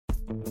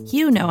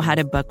You know how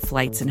to book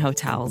flights and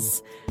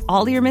hotels.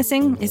 All you're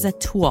missing is a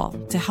tool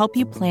to help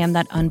you plan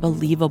that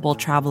unbelievable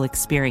travel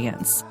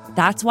experience.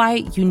 That's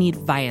why you need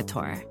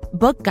Viator.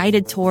 Book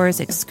guided tours,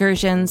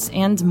 excursions,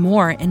 and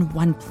more in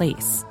one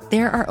place.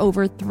 There are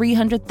over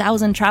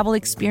 300,000 travel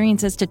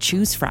experiences to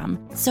choose from,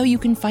 so you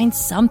can find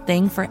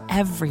something for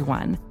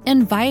everyone.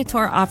 And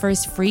Viator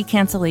offers free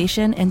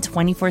cancellation and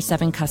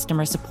 24/7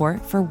 customer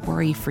support for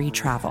worry-free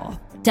travel.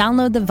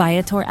 Download the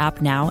Viator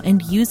app now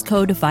and use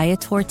code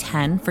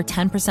Viator10 for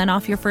 10%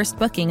 off your first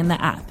booking in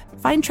the app.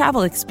 Find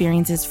travel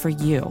experiences for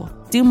you.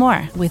 Do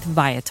more with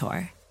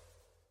Viator.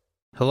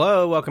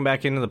 Hello, welcome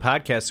back into the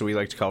podcast that we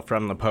like to call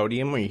From the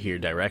Podium. We hear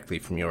directly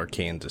from your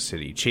Kansas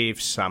City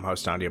Chiefs. I'm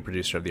host and audio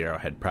producer of the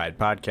Arrowhead Pride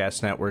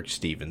Podcast Network,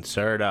 Steven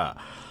Serta.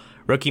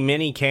 Rookie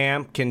mini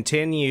camp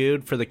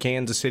continued for the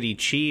Kansas City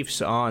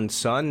Chiefs on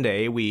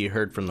Sunday. We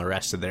heard from the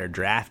rest of their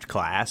draft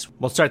class.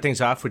 We'll start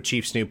things off with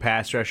Chiefs' new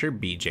pass rusher,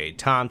 B.J.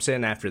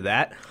 Thompson. After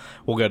that,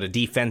 we'll go to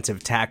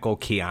defensive tackle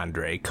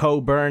Keondre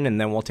Coburn,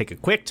 and then we'll take a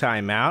quick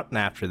timeout. And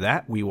after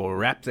that, we will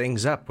wrap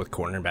things up with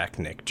cornerback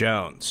Nick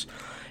Jones.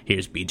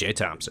 Here's B.J.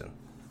 Thompson.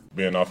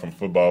 Being off from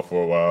football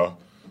for a while,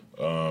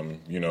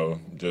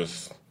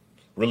 just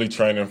really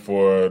training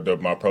for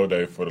my pro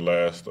day for the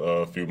last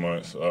few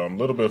months. A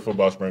little bit of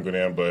football sprinkled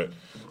in, but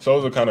so it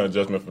was a kind of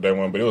adjustment for day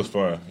one, but it was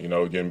fun,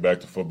 getting back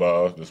to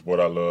football, the sport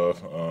I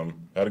love.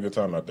 Had a good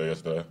time out there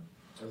yesterday.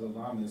 As a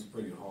lineman, it's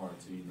pretty hard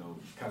to,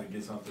 kind of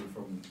get something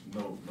from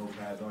no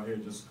pads out here.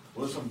 Just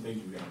what are some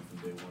things you got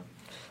from day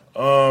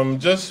one?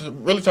 Just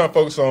really trying to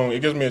focus on, it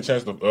gives me a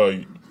chance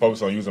to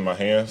focus on using my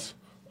hands.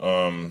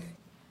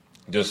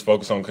 Just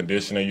focus on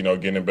conditioning,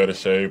 getting in better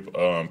shape,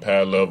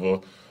 pad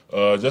level,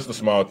 just the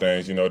small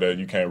things, that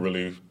you can't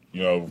really,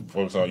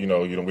 focus on,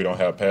 we don't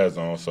have pads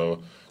on.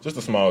 So just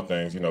the small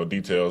things,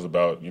 details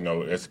about,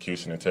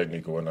 execution and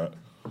technique or whatnot.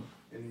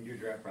 In your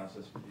draft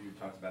process, you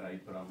talked about how you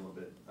put on a little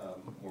bit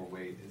more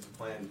weight. Is the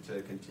plan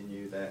to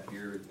continue that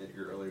here,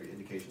 your earlier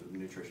indication of the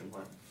nutrition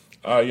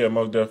plan? Yeah,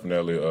 most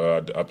definitely.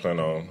 I plan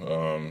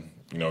on,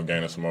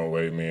 gaining some more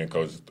weight. Me and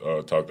Coach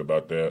talked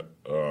about that.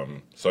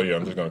 I'm just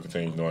going to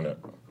continue doing that.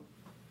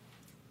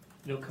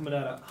 Coming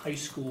out of high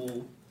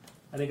school,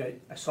 I think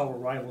I saw where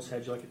Rivals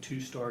had you like a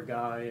 2-star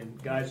guy,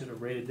 and guys that are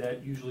rated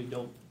that usually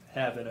don't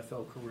have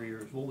NFL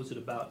careers. What was it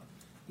about,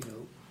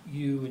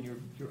 you and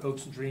your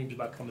hopes and dreams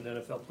about becoming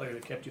an NFL player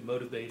that kept you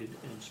motivated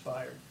and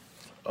inspired?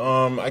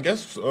 I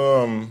guess,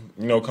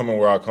 coming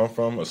where I come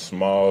from, a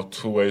small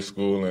two-way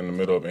school in the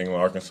middle of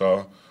England,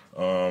 Arkansas,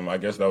 I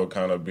guess that would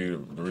kind of be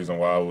the reason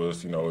why I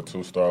was, a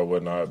 2-star or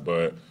whatnot.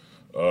 But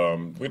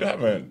we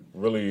haven't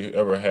really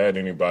ever had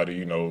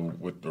anybody,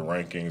 with the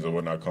rankings or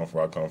whatnot come from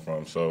where I come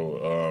from.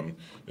 So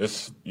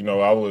it's, I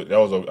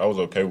was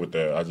okay with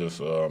that. I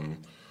just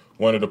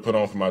wanted to put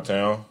on for my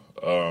town,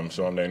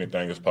 show them that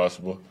anything is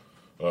possible,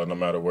 no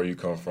matter where you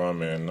come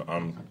from, and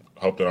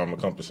hope that I'm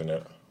accomplishing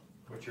that.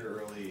 What's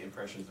your early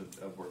impressions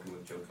of working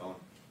with Joe Cullen?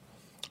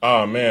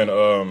 Oh, man,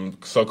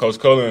 so Coach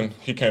Cullen,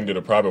 he came to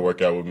the private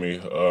workout with me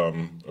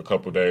a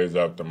couple days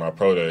after my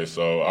pro day,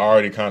 so I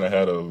already kind of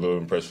had a little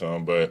impression on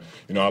him, but,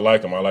 I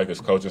like him. I like his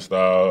coaching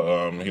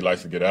style. He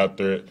likes to get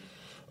after it.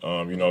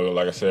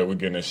 Like I said, we're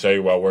getting in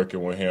shape while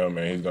working with him,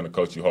 and he's going to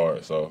coach you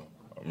hard, so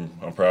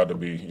I'm proud to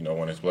be,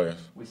 one of his players.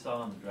 We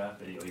saw in the draft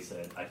video, he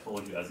said, "I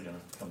told you I was going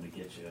to come to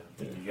get you."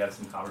 Did you have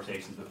some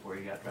conversations before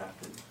you got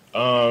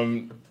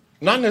drafted?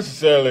 Not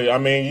necessarily. I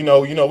mean,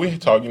 we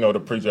talked, the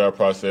pre-draft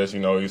process.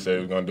 He said he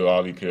was going to do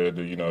all he could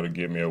to, to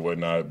get me or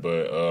whatnot.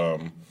 But,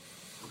 and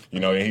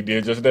he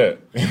did just that.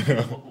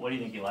 What do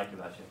you think he liked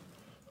about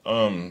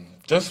you?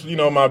 Just,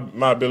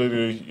 my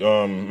ability,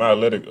 my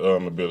athletic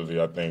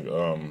ability, I think.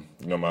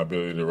 My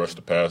ability to rush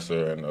the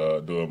passer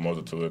and do a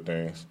multitude of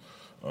things.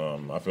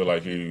 I feel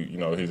like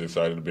he's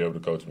excited to be able to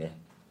coach me.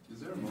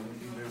 Is there a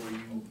moment in there where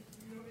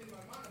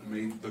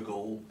you made the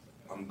goal,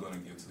 I'm going to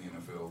get to the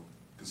NFL,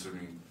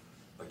 considering,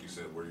 like you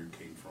said, where you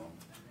came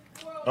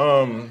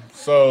from?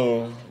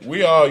 So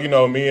we all,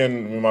 me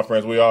and my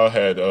friends, we all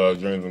had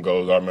dreams and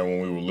goals. I remember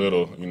when we were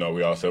little,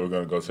 we all said we're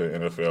going to go to the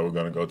NFL, we're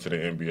going to go to the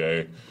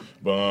NBA.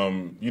 But,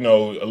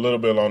 a little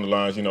bit along the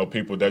lines,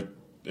 people that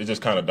it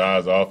just kind of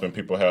dies off and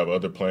people have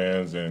other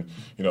plans and,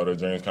 their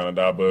dreams kind of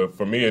die. But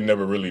for me, it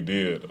never really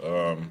did.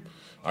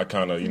 I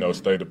kind of,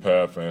 stayed the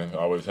path and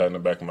always had in the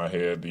back of my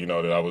head,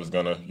 that I was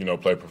going to,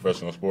 play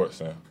professional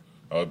sports. And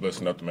I was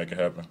blessed enough to make it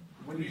happen.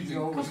 When did you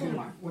know it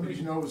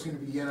was going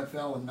to be the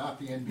NFL and not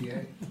the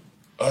NBA?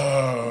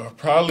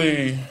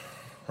 Probably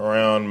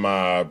around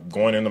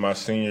going into my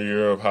senior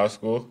year of high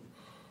school.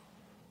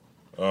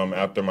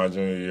 After my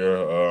junior year,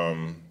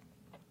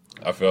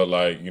 I felt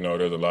like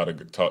there's a lot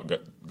of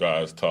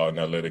guys tall and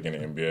athletic in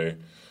the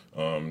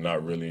NBA.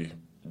 Not really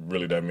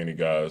that many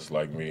guys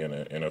like me in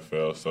the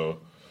NFL.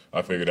 So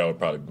I figured that would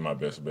probably be my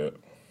best bet.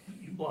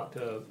 You blocked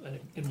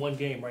in one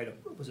game, right?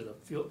 Was it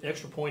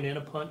extra point and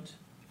a punt?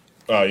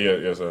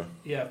 Yes, sir.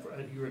 Yeah,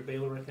 you were at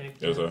Baylor, I think.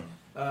 Yes, sir.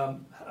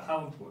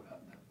 How important?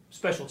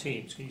 special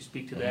teams. Can you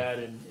speak to that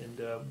and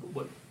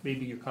what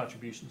maybe your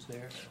contributions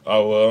there?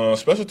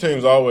 Special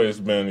teams always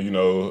been,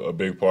 a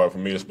big part for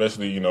me,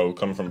 especially,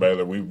 coming from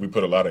Baylor. We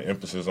put a lot of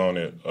emphasis on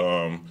it.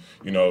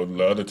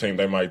 The other team,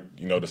 they might,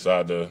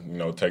 decide to,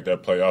 take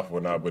that play off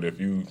or not. But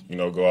if you,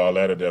 go all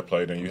out at that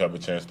play, then you have a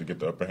chance to get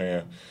the upper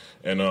hand.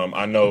 And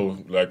I know,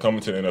 like,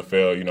 coming to the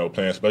NFL,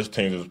 playing special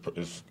teams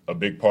is a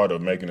big part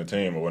of making a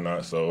team or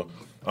whatnot. So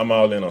I'm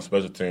all in on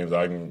special teams.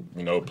 I can,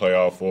 play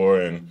all four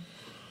and,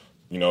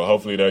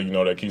 hopefully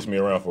that keeps me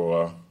around for a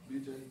while.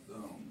 BJ,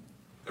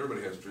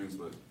 everybody has dreams,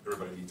 but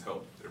everybody needs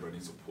help. Everybody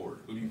needs support.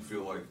 Who do you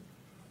feel like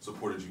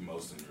supported you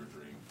most in your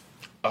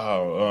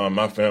dream?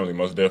 My family,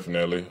 most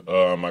definitely.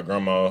 My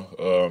grandma,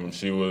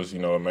 she was,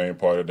 a main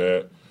part of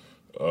that.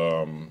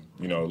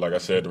 Like I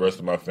said, the rest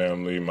of my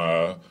family,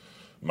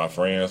 my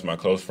friends, my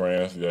close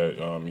friends that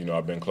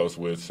I've been close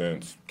with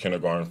since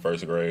kindergarten,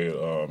 first grade.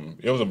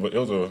 It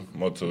was a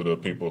multitude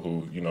of people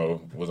who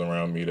was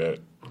around me that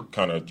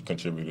kind of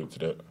contributed to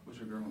that. What's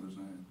your grandmother's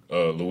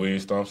name?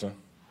 Louise Thompson.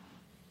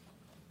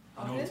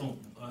 I know it's only,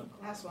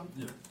 Last one.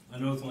 yeah, I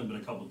know it's only been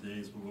a couple of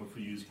days, but what for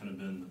you has kind of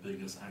been the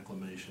biggest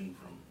acclamation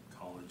from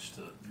college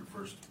to your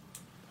first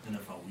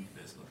NFL week,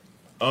 basically?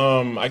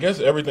 I guess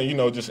everything,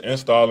 just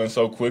installing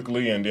so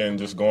quickly and then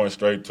just going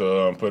straight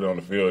to put it on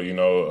the field.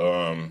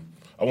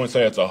 I wouldn't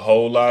say it's a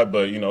whole lot,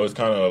 but it's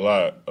kind of a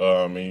lot.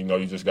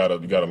 You just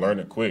gotta learn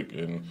it quick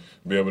and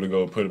be able to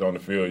go put it on the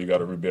field. You got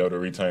to be able to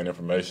retain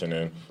information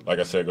and, like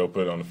I said, go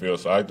put it on the field.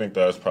 So I think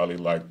that's probably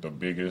like the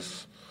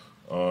biggest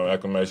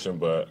acclamation.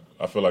 But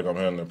I feel like I'm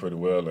handling it pretty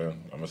well,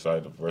 and I'm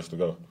excited for the rest to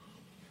go.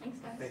 Thanks,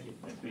 guys. Thank you.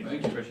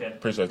 Thank you. Appreciate it.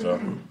 Appreciate y'all.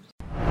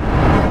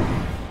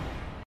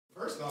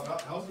 First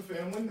off, how's the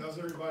family? How's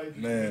everybody?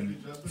 Man,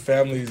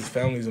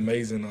 family's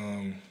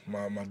amazing.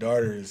 My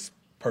daughter is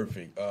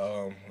perfect.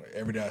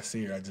 Every day I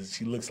see her,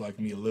 she looks like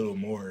me a little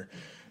more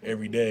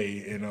every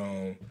day,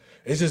 and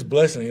it's just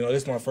blessing.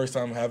 This is my first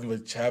time having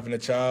a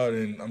child,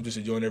 and I'm just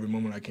enjoying every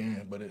moment I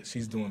can. But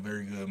she's doing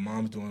very good.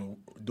 Mom's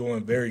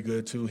doing very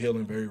good too,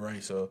 healing very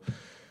right. So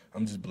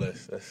I'm just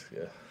blessed.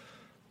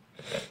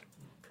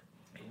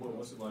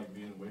 What's it like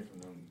being away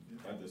from them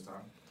at this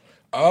time?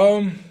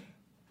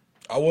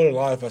 I wouldn't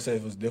lie if I said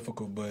it was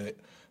difficult, but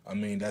I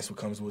mean that's what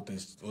comes with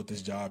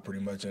this job pretty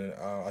much. And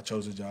I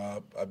chose a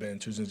job. I've been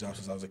choosing a job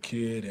since I was a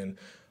kid, and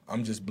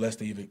I'm just blessed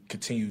to even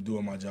continue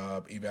doing my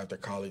job even after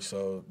college.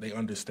 So they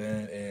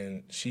understand,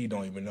 and she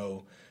don't even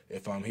know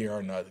if I'm here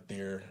or not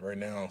there right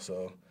now.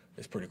 So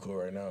it's pretty cool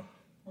right now.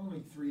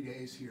 Only 3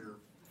 days here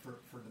for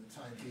the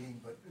time being,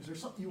 but is there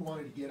something you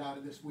wanted to get out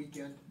of this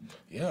weekend?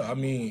 Yeah, I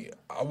mean,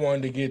 I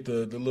wanted to get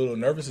the little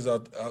nervousness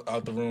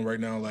out the room right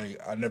now. Like,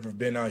 I've never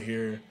been out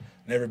here,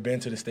 never been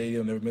to the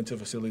stadium, never been to a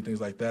facility, things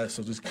like that.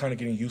 So just kind of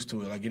getting used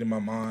to it, like getting my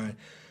mind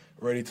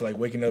ready to, like,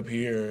 waking up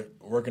here,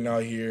 working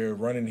out here,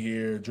 running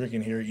here,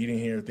 drinking here, eating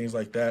here, things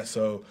like that.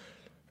 So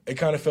it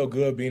kind of felt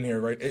good being here,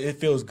 right? It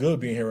feels good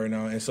being here right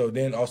now. And so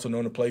then also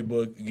knowing the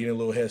playbook, getting a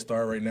little head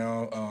start right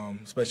now,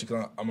 especially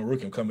because I'm a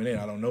rookie, I'm coming in.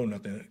 I don't know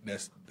nothing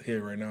that's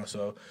here right now.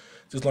 So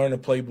just learning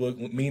the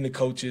playbook, meeting the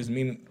coaches,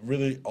 meeting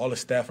really all the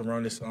staff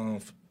around this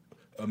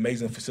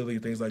amazing facility,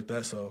 things like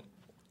that. So,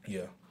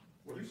 yeah.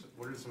 What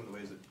are some of the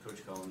ways that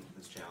Coach Cullen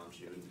has challenged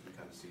you and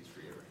kind of sees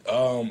for you?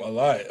 A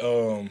lot.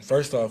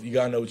 First off, you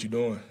got to know what you're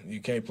doing. You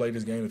can't play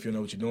this game if you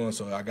know what you're doing.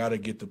 So I got to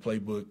get the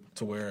playbook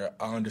to where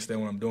I understand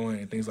what I'm doing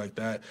and things like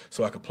that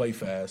so I can play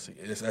fast.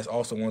 That's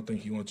also one thing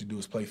he wants you to do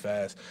is play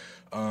fast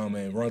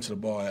and run to the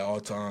ball at all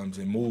times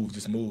and move.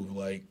 Just move.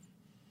 Like,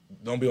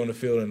 don't be on the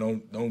field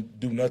and don't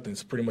do nothing.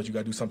 It's pretty much you got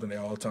to do something at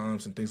all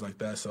times and things like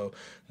that. So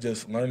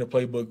just learn the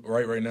playbook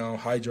right now,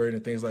 hydrate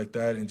and things like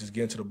that, and just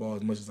get into the ball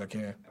as much as I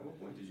can. At what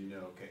point did you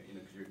know, okay,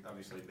 because you're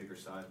obviously a bigger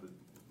size, but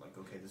like,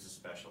 okay, this is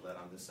special that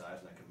I'm this size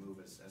and I can move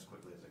as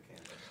quickly as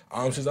I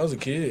can? Since I was a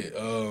kid.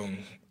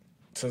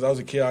 Since I was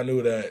a kid, I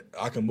knew that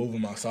I can move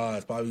in my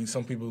size. Probably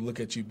some people look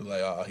at you, but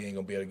like, oh, he ain't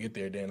gonna be able to get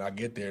there. Then I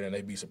get there, and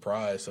they be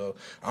surprised. So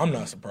I'm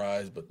not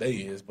surprised, but they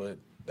is. But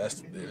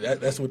that's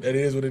what that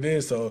is. What it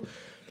is. So.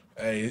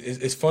 Hey,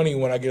 it's funny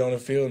when I get on the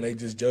field and they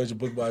just judge a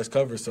book by its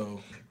cover,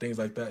 so things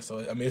like that. So,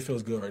 I mean, it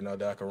feels good right now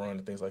that I can run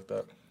and things like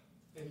that.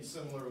 Any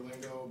similar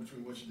lingo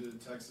between what you did in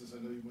Texas?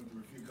 I know you went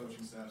through a few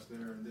coaching staffs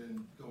there, and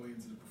then going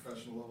into the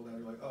professional level now,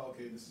 you're like, oh,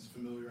 okay, this is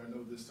familiar. I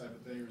know this type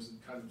of thing, or is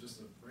it kind of just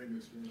a brand new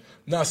experience?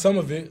 Nah, some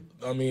of it.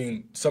 I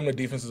mean, some of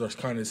the defenses are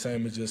kind of the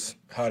same. It's just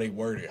how they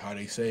word it, how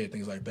they say it,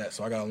 things like that.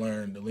 So I got to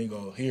learn the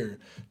lingo here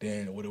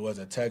than what it was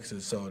at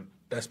Texas. So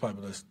that's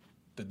probably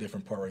the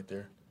different part right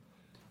there.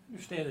 I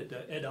understand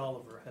that Ed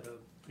Oliver had a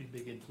pretty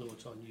big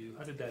influence on you.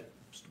 How did that?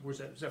 Was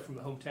that from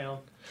the hometown?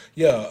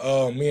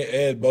 Yeah, me and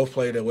Ed both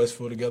played at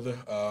Westfield together.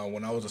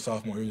 When I was a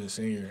sophomore, he was a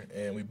senior,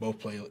 and we both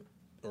played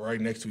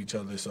right next to each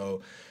other.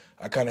 So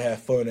I kind of had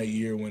fun that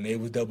year when they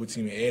was double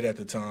teaming Ed at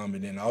the time,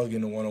 and then I was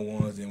getting the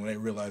one-on-ones. And when they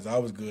realized I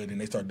was good,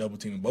 and they started double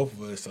teaming both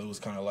of us, so it was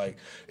kind of like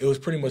it was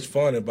pretty much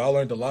fun. But I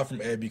learned a lot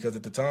from Ed because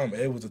at the time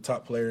Ed was a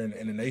top player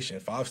in the nation,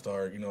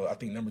 5-star. I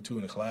think number 2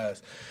 in the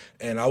class,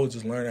 and I was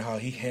just learning how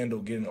he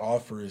handled getting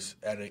offers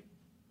at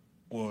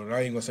well,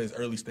 I ain't gonna say his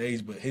early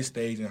stage, but his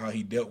stage and how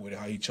he dealt with it,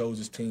 how he chose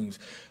his teams,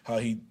 how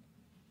he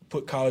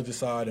put college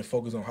aside and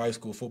focused on high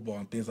school football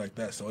and things like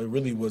that. So it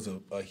really was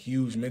a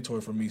huge mentor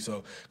for me.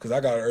 So because I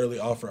got an early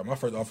offer, my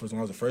first offer was when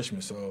I was a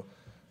freshman, so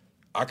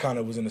I kind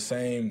of was in the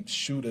same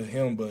shoot as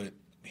him, but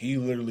he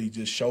literally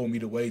just showed me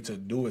the way to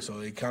do it. So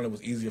it kind of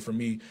was easier for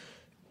me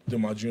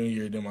than my junior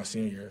year, than my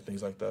senior year,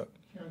 things like that.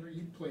 Keondre,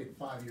 you played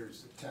 5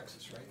 years at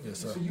Texas, right? Yes,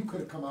 sir. So you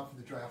could have come out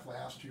for the draft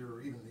last year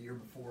or even the year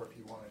before if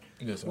you wanted.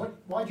 Yes, sir.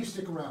 Why'd you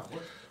stick around?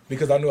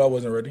 Because I knew I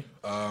wasn't ready.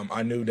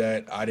 I knew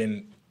that I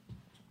didn't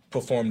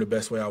perform the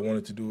best way I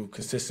wanted to do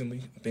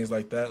consistently, things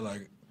like that.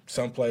 Like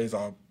some plays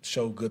I'll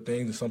show good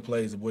things and some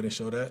plays it wouldn't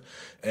show that.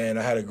 And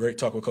I had a great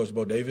talk with Coach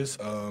Bo Davis,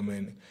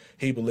 and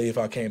he believed if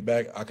I came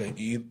back I could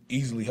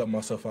easily help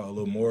myself out a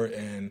little more.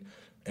 And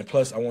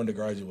plus I wanted to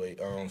graduate.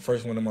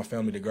 First one in my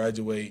family to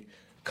graduate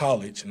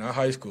college, not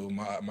high school.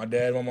 My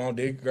dad and my mom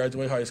did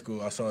graduate high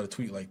school. I saw a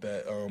tweet like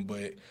that,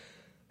 but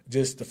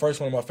just the first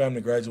one in my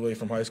family to graduate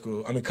from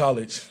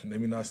college.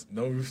 Let me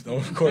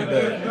don't record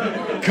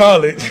that.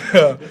 College.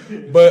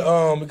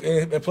 But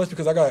and plus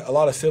because I got a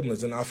lot of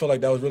siblings, and I feel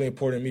like that was really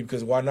important to me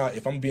because why not?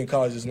 If I'm being in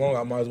college this long,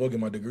 I might as well get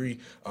my degree.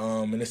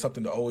 And it's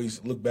something to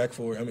always look back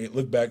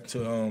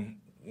to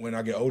when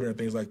I get older and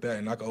things like that.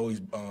 And I can always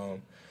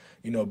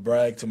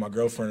brag to my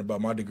girlfriend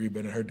about my degree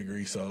better than her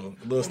degree. So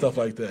little stuff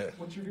like that.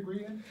 What's your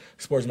degree in?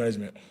 Sports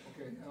management.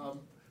 Okay.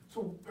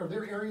 So are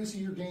there areas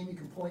of your game you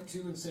can point to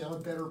and say, I'm a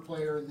better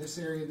player in this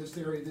area, this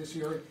area, this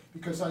area,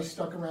 because I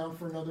stuck around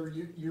for another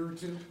year or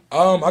two?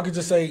 I could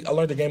just say I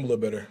learned the game a little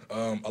better,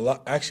 a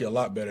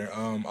lot better.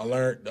 I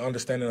learned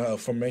understanding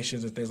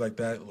formations and things like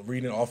that,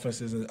 reading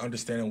offenses and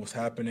understanding what's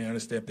happening,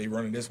 understand if they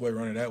running this way,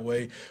 running that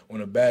way, on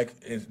the back,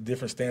 in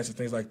different stances,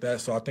 things like that.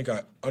 So I think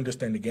I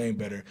understand the game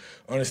better,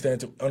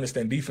 understand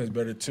defense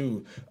better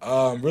too.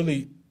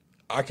 Really,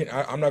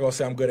 I'm not gonna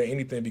say I'm good at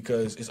anything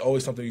because it's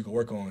always something you can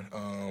work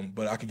on.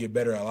 But I could get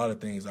better at a lot of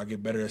things. I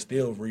get better at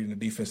still reading the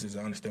defenses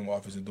and understand what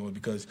offense is doing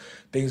because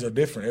things are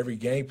different. Every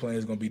game plan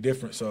is gonna be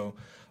different. So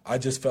I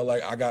just felt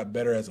like I got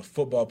better as a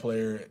football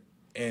player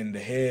in the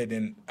head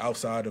and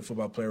outside of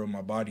football player with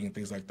my body and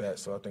things like that.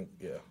 So I think,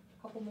 yeah.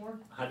 Couple more.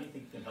 How do you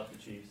think you can help the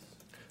Chiefs?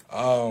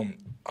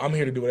 I'm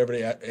here to do whatever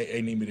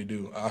they need me to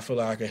do. I feel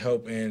like I can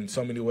help in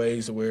so many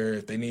ways where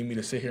if they need me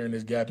to sit here in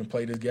this gap and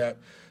play this gap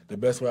the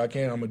best way I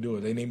can, I'm going to do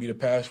it. They need me to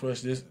pass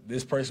rush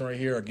this person right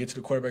here or get to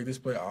the quarterback this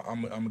play,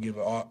 I'm going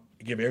to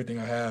give everything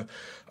I have.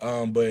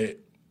 But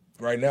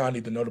right now I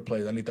need to know the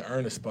plays. I need to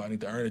earn a spot. I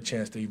need to earn a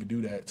chance to even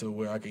do that to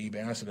where I can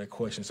even answer that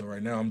question. So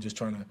right now I'm just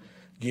trying to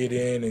get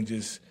in and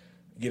just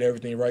get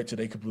everything right so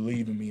they could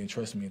believe in me and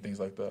trust me and things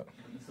like that.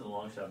 This is a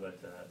long shot, but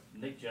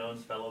Nick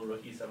Jones, fellow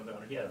rookie, 7th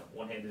rounder, he had a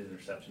one-handed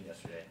interception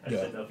yesterday. I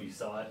just didn't know if you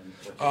saw it.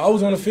 I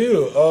was on the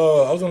field.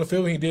 I was on the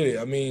field when he did it.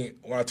 I mean,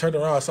 when I turned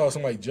around, I saw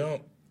somebody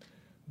jump,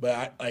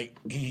 but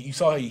you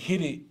saw he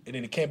hit it, and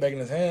then it came back in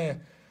his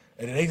hand,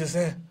 and then they just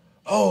said,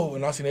 "Oh!"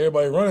 And I seen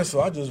everybody running,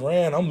 so I just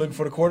ran. I'm looking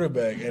for the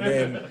quarterback, and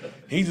then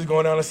he's just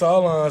going down the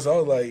sideline. So I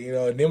was like,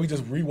 and then we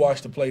just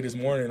rewatched the play this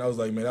morning, and I was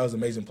like, man, that was an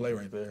amazing play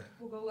right there.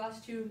 We'll go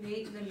last two,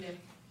 Nate and then Nick.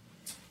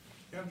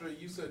 Keondre,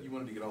 you said you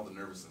wanted to get all the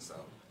nervousness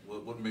out.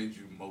 What made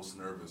you most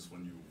nervous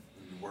when you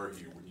were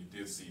here, when you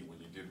did see, when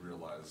you did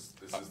realize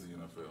this is the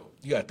NFL?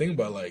 You got to think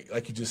about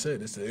like you just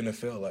said, it's the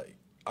NFL. Like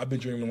I've been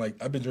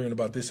dreaming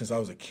about this since I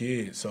was a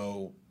kid.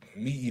 So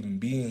me even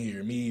being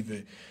here, me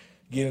even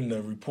getting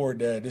the report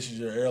that this is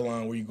your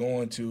airline where you're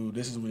going to,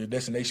 this is your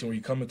destination where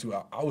you're coming to,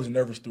 I was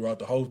nervous throughout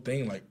the whole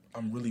thing. Like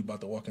I'm really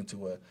about to walk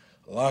into a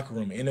locker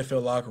room,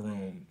 NFL locker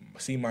room,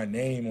 see my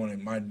name on it.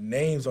 My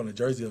name's on the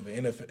jersey of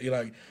an NFL,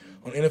 like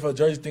on NFL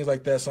jersey, things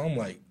like that. So I'm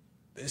like,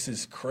 this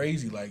is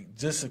crazy. Like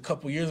just a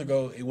couple years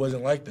ago, it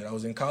wasn't like that. I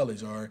was in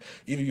college, or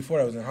even before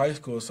that, I was in high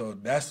school. So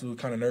that's what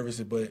kind of nervous.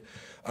 But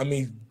I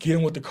mean,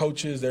 getting with the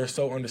coaches, they're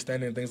so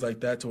understanding and things like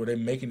that, to where they're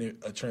making it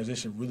a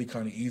transition really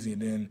kind of easy.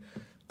 And then,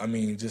 I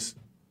mean, just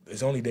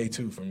it's only day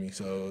 2 for me.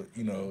 So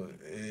it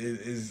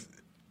is.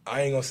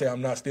 I ain't gonna say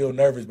I'm not still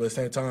nervous, but at the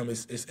same time,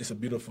 it's a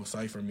beautiful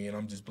sight for me, and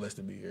I'm just blessed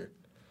to be here.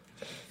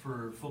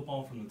 For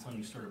football, from the time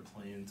you started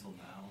playing until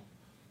now,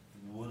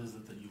 what is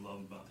it that you love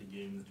about the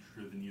game that's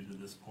driven you to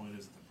this point?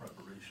 Is it the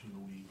preparation of the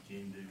week,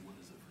 game day? What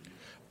is it for you?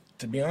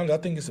 To be honest, I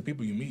think it's the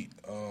people you meet.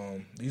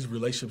 These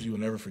relationships you will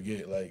never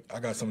forget. Like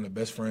I got some of the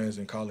best friends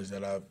in college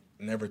that I've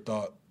never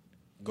thought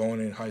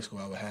going in high school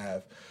I would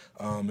have,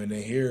 and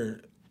then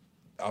here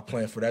I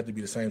plan for that to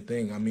be the same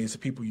thing. I mean, it's the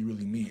people you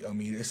really meet. I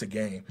mean, it's a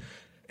game.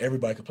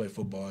 Everybody can play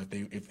football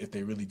if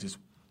they really just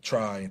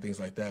try and things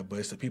like that. But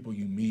it's the people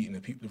you meet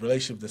and the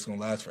relationship that's gonna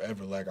last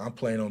forever. Like I'm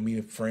planning on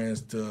meeting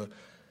friends to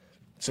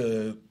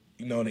the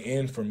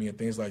end for me and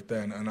things like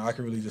that. And I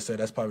can really just say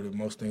that's probably the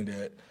most thing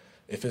that,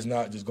 if it's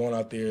not just going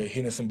out there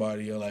hitting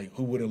somebody, or like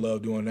who wouldn't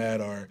love doing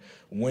that, or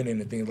winning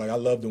and things like, I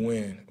love to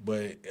win,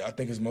 but I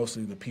think it's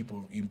mostly the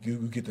people you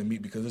get to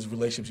meet, because there's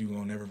relationships you're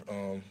gonna never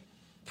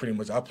pretty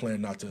much I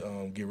plan not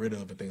to get rid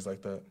of and things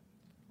like that.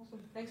 Awesome.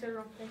 Thanks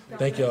everyone. Thanks,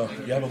 Thank y'all.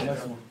 You have a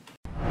blessed one.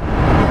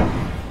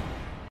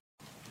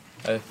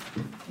 Hey.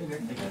 Hey,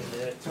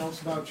 Nick, tell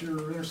us about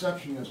your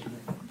interception yesterday.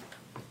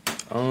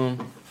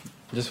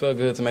 Just felt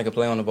good to make a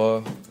play on the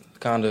ball.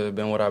 Kind of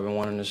been what I've been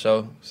wanting to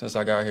show since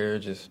I got here,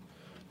 just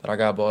that I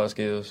got ball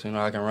skills. You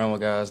know, I can run with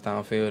guys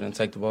downfield and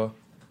take the ball.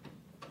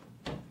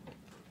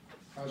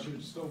 How's your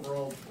just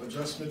overall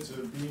adjustment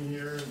to being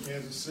here in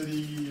Kansas City,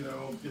 you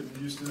know, getting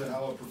used to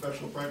how a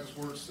professional practice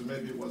works, so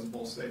maybe it wasn't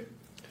Ball State?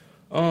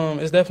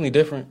 It's definitely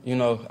different. You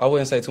know, I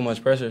wouldn't say too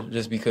much pressure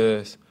just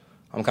because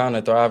I'm kind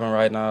of thriving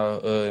right now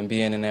and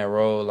being in that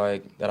role,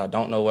 like, that I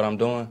don't know what I'm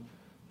doing,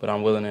 but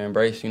I'm willing to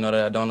embrace, you know,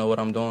 that I don't know what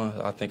I'm doing.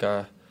 I think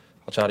I'll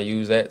try to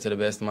use that to the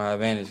best of my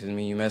advantage. Because, I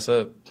mean, you mess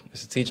up,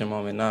 it's a teaching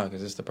moment now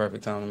because it's the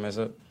perfect time to mess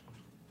up.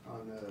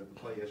 On the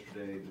play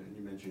yesterday,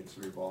 you mentioned some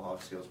of your ball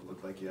hawk skills, but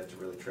looked like you had to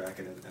really track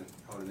it and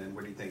hone it in.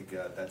 Where do you think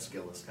that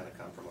skill has kind of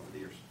come from over the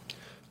years?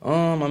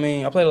 I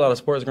mean, I played a lot of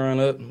sports growing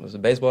up. I was a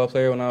baseball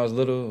player when I was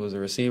little. I was a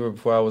receiver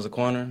before I was a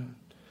corner.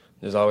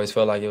 Just always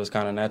felt like it was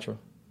kind of natural.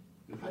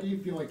 How do you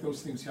feel like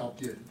those things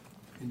helped you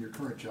in your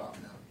current job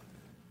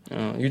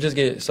now? You just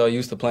get so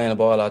used to playing the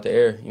ball out the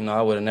air. You know,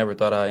 I would have never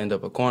thought I'd end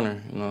up a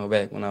corner, you know,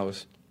 back when I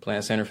was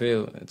playing center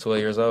field at 12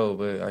 years old,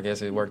 but I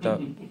guess it worked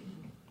out.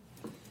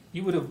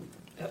 You would have,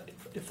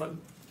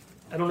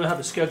 I don't know how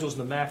the schedules in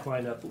the MAC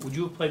line up, but would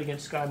you have played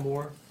against Sky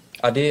Moore?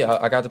 I did.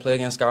 I got to play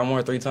against Sky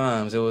Moore 3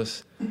 times. It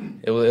was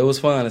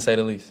fun, to say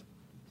the least.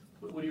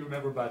 What do you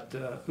remember about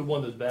who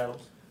won those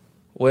battles?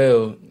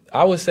 Well,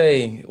 I would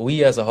say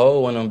we as a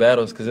whole won them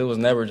battles because it was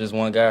never just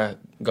one guy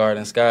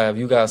guarding Sky. If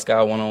you got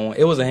Sky one-on-one,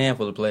 it was a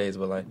handful of plays,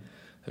 but, like,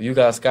 if you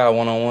got Sky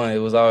one-on-one, it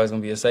was always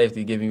going to be a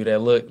safety giving you that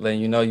look, letting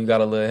you know you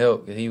got a little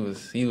help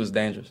because he was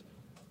dangerous.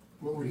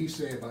 What would he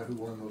say about who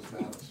won those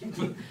battles?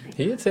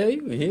 He'd tell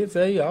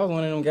you. I was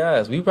one of them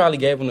guys. We probably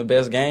gave him the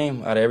best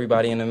game out of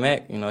everybody in the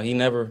MAC. You know, he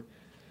never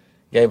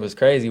gave us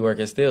crazy work.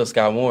 It's still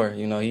Sky Moore.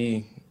 You know,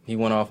 he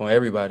went off on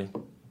everybody.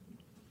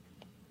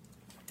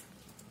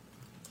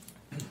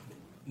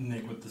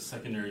 Nick, with the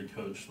secondary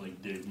coach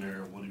like Dave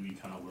Merritt, what have you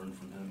kind of learned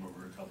from him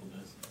over a couple of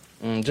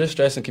days? Just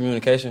stress and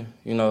communication.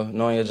 You know,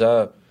 knowing your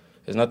job.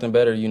 There's nothing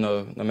better, you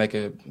know, to make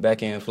a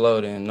back end flow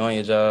than knowing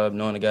your job,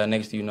 knowing the guy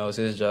next to you knows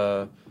his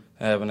job,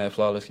 and having that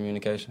flawless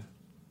communication.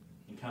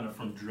 And kind of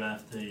from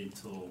draft day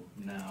till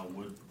now,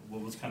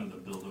 what was kind of the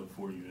build-up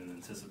for you in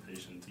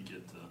anticipation to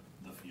get to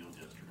the field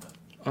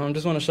yesterday?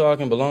 Just want to show I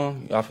can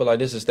belong. I feel like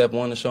this is step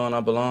one to showing I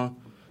belong.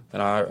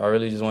 And I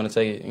really just want to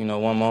take it, you know,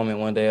 one moment,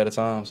 one day at a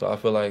time. So I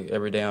feel like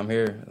every day I'm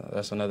here,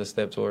 that's another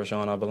step towards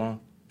showing I belong.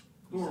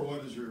 Who or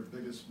what is your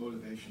biggest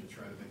motivation to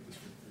try to make this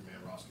 53-man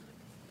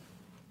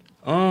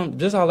roster?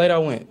 Just how late I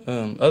went.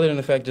 Other than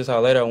the fact just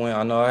how late I went,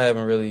 I know I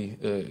haven't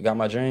really got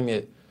my dream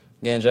yet.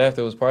 Getting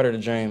drafted was part of the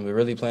dream, but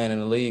really playing in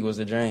the league was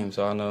the dream.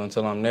 So I know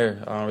until I'm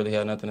there, I don't really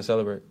have nothing to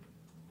celebrate.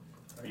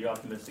 Are you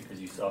optimistic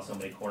because you saw so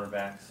many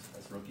cornerbacks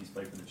as rookies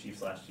play for the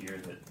Chiefs last year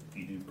that if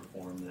you do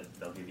perform that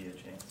they'll give you a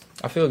chance?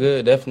 I feel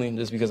good, definitely,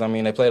 just because, I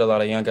mean, they played a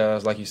lot of young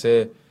guys, like you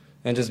said,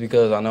 and just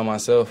because I know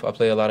myself, I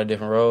play a lot of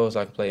different roles.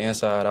 I can play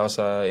inside,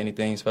 outside,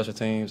 anything, special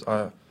teams.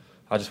 I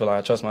just feel like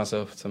I trust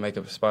myself to make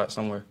a spot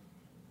somewhere.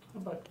 How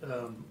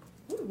about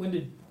when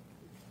did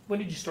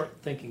you start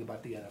thinking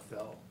about the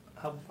NFL?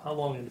 How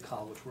long into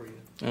college were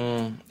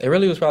you? It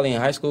really was probably in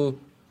high school.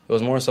 It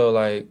was more so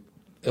like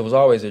it was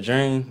always a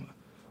dream.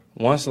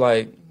 Once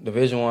like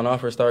Division I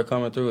offers started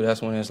coming through,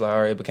 that's when it's like,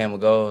 all right, it became a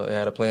goal. It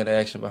had a plan to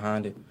action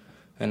behind it.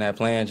 And that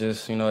plan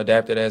just, you know,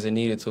 adapted as it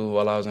needed to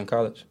while I was in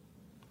college.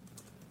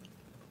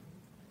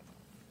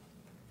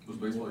 Was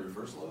baseball your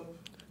first love?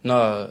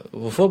 No,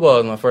 well, football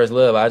was my first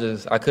love.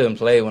 I couldn't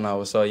play when I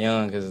was so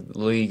young because the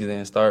leagues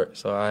didn't start,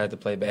 so I had to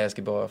play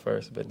basketball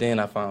first. But then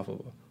I found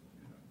football.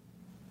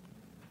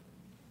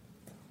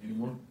 Any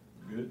more?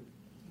 Good.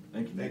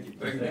 Thank you.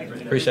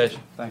 Appreciate you.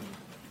 Thank you.